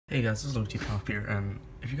Hey guys, this is Luke Pop here, and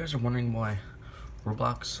if you guys are wondering why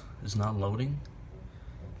Roblox is not loading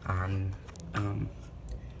on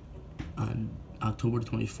October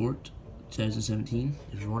 24th, 2017,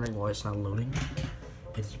 if you're wondering why it's not loading,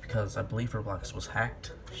 it's because I believe Roblox was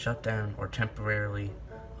hacked, shut down, or temporarily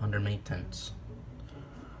under maintenance.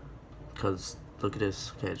 Because, look at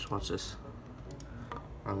this. Okay, just watch this.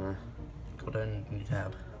 I'm gonna go down in the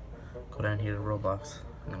tab, go down here to Roblox,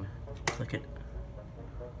 I'm gonna click it,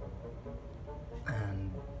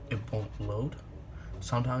 and it won't load.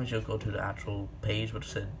 Sometimes you'll go to the actual page but it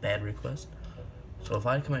said bad request. So if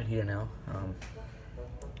I come out here now,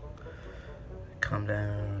 come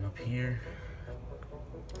down up here,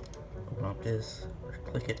 open up this, or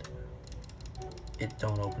click it, it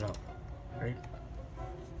don't open up, right?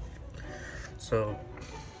 So,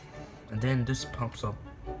 and then this pops up.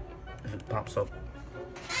 If it pops up,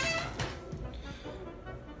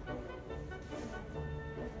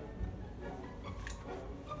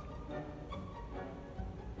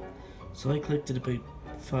 so I clicked it about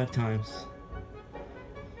 5 times.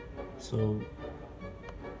 So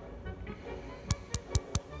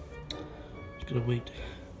just gotta wait.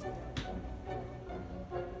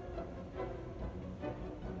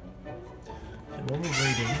 And while we're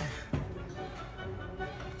waiting,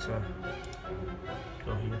 let's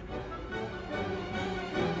go here.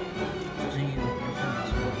 See,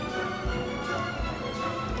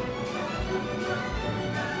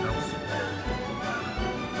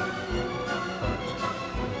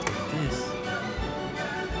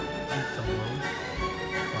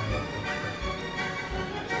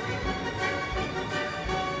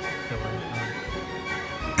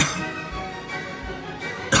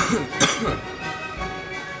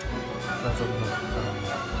 that's over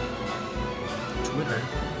Twitter.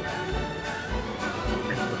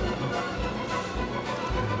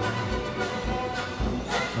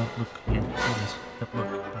 Oh, look here. Look at this. Yep, look.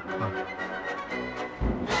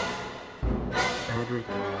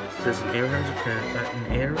 Says an error has occurred. An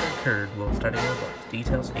error occurred while starting Roblox.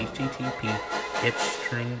 Details HTTP get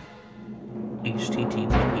string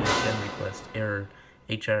HTTP send request error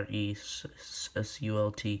HRESULT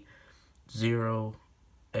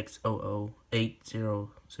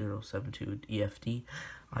 0x00800072 EFD.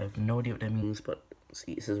 I have no idea what that means, but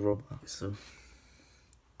see, it says Roblox, so.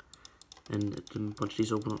 And a bunch of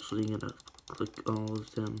these open up, so you gotta click all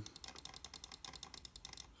of them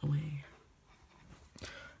away.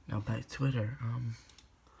 Now back to Twitter.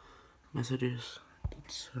 Messages.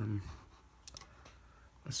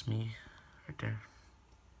 That's me right there.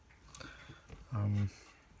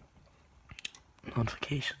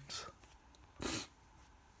 Notifications.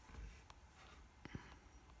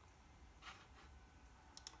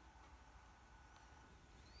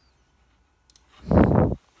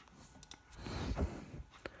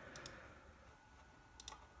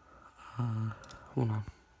 Hold on.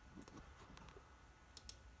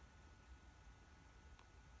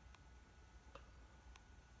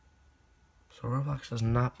 So Roblox has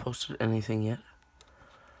not posted anything yet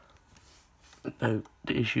about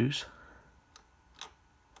the issues.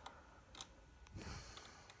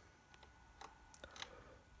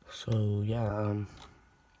 So yeah, if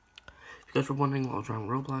you guys were wondering what was wrong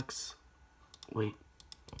with Roblox, wait,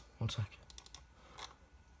 1 sec.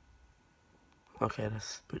 Okay,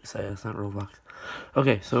 that's not Roblox.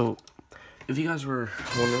 Okay, so if you guys were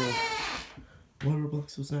wondering why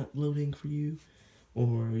Roblox was not loading for you,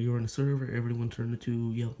 or you're in a server, everyone turned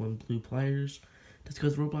into yellow and blue pliers, that's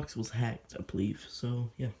because Roblox was hacked, I believe.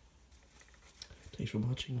 So yeah, thanks for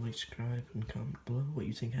watching. Like, subscribe, and comment below what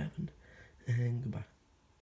you think happened, and goodbye.